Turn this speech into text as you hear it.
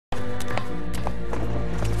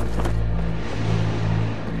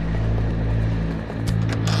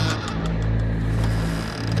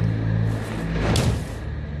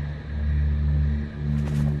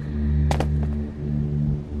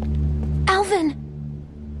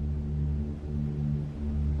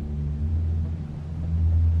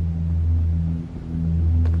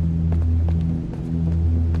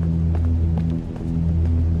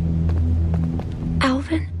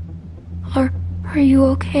you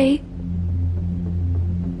okay?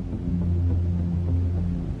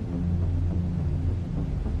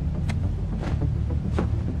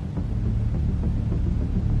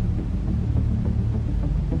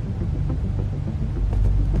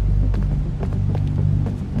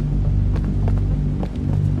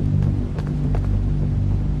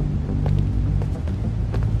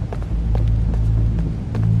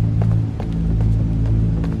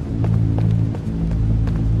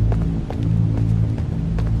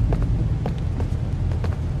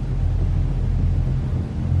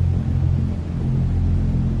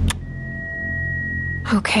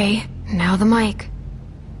 Okay, now the mic.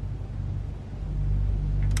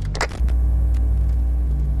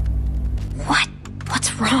 What?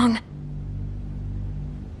 What's wrong?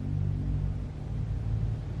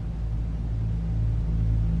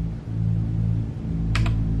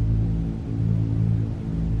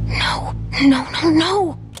 No, no, no,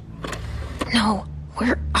 no! No,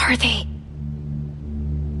 where are they?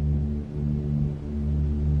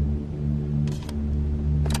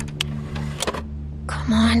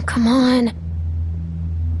 Come on, come on.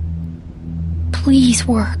 Please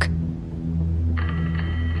work.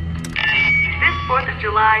 This 4th of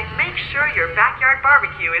July, make sure your backyard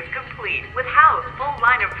barbecue is complete with Howe's full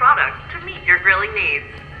line of products to meet your grilling needs.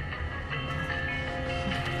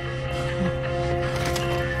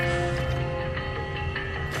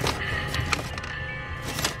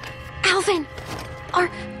 Alvin!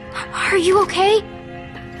 Are you okay?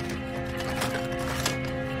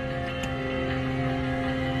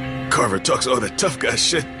 Carver talks all that tough guy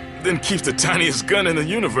shit, then keeps the tiniest gun in the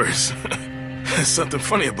universe. There's something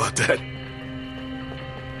funny about that.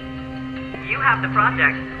 You have the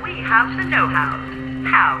project, we have the know-how.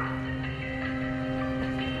 How?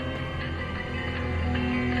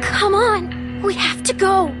 Come on! We have to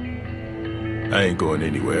go! I ain't going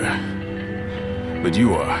anywhere. But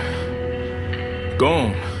you are. Go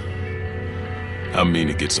on. I mean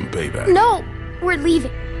to get some payback. No! We're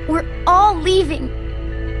leaving. We're all leaving.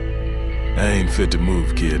 I ain't fit to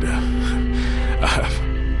move, kid.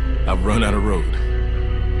 I've run out of road.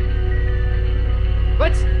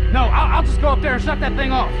 No, I'll just go up there and shut that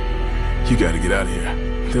thing off. You gotta get out of here.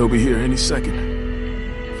 They'll be here any second.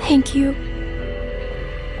 Thank you.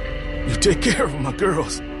 You take care of my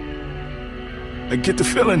girls. I get the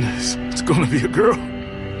feeling it's gonna be a girl.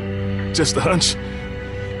 Just a hunch.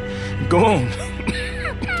 Go on.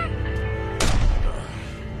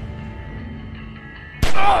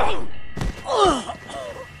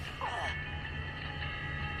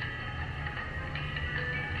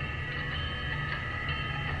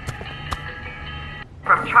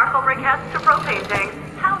 From charcoal briquettes to propane tanks,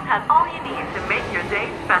 House has all you need to make your day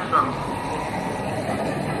special.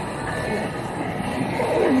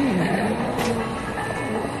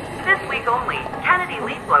 This week only, Kennedy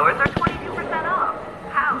leaf blowers are 22% off.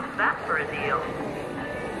 House, that's for a deal.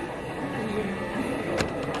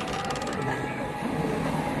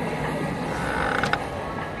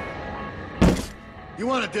 You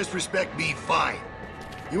want to disrespect me, fine.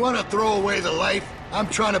 You want to throw away the life I'm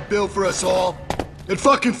trying to build for us all? Then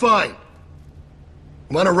fucking fine.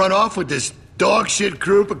 You want to run off with this dog shit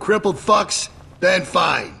group of crippled fucks? Then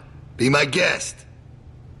fine. Be my guest.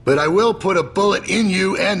 But I will put a bullet in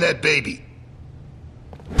you and that baby.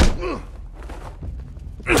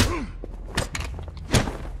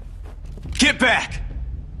 Get back!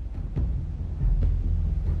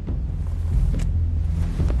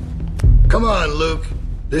 Come on, Luke.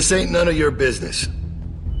 This ain't none of your business.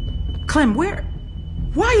 Clem, where?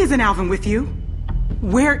 Why isn't Alvin with you?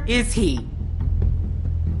 Where is he?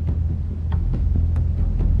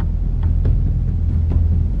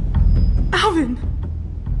 Alvin!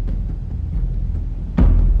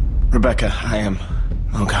 Rebecca,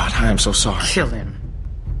 oh God, I am so sorry. Kill him.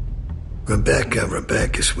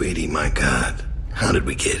 Rebecca, sweetie, my God. How did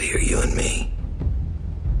we get here, you and me?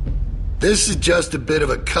 This is just a bit of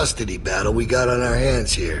a custody battle we got on our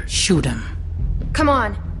hands here. Shoot him. Come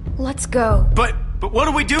on, let's go. But what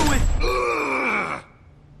do we do with...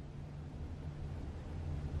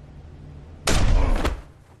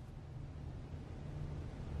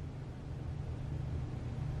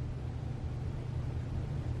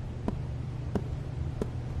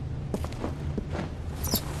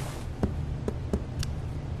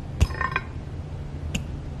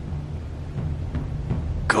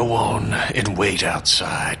 Go on and wait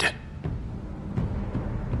outside.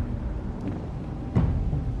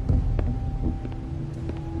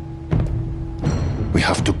 We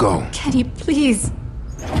have to go. Kenny, please.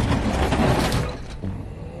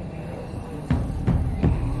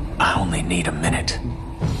 I only need a minute.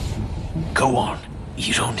 Go on.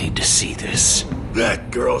 You don't need to see this.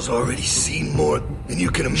 That girl's already seen more than you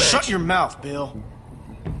can imagine. Shut your mouth, Bill.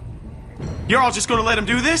 You're all just gonna let him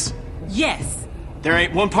do this? Yes. There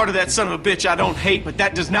ain't one part of that son of a bitch I don't hate, but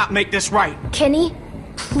that does not make this right. Kenny,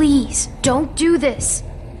 please, don't do this.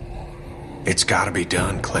 It's gotta be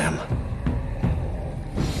done, Clem.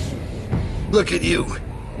 Look at you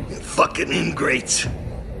fucking ingrates.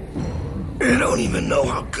 You don't even know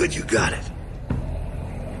how good you got it.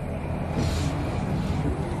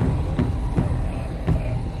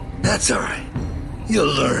 That's alright.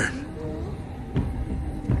 You'll learn.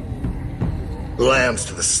 Lambs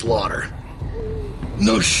to the slaughter.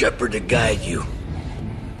 No shepherd to guide you.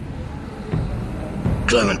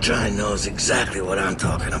 Clementine knows exactly what I'm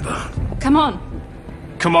talking about. Come on.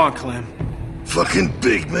 Come on, Clem. Fucking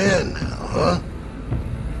big man now, huh?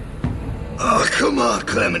 Oh, come on,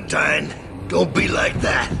 Clementine. Don't be like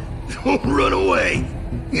that. Don't run away.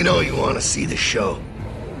 You know you want to see the show.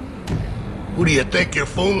 Who do you think you're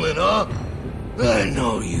fooling, huh? I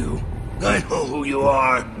know you. I know who you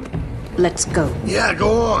are. Let's go. Yeah,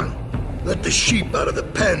 go on. Let the sheep out of the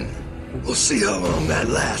pen. We'll see how long that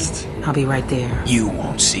lasts. I'll be right there. You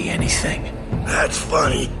won't see anything. That's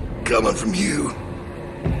funny, coming from you.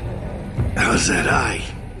 How's that eye?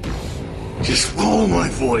 Just follow my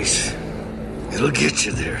voice. It'll get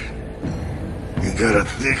you there. You got a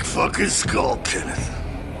thick fucking skull, Kenneth.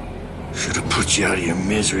 Should have put you out of your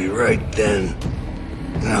misery right then.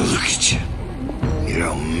 Now look at you. You're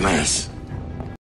a mess.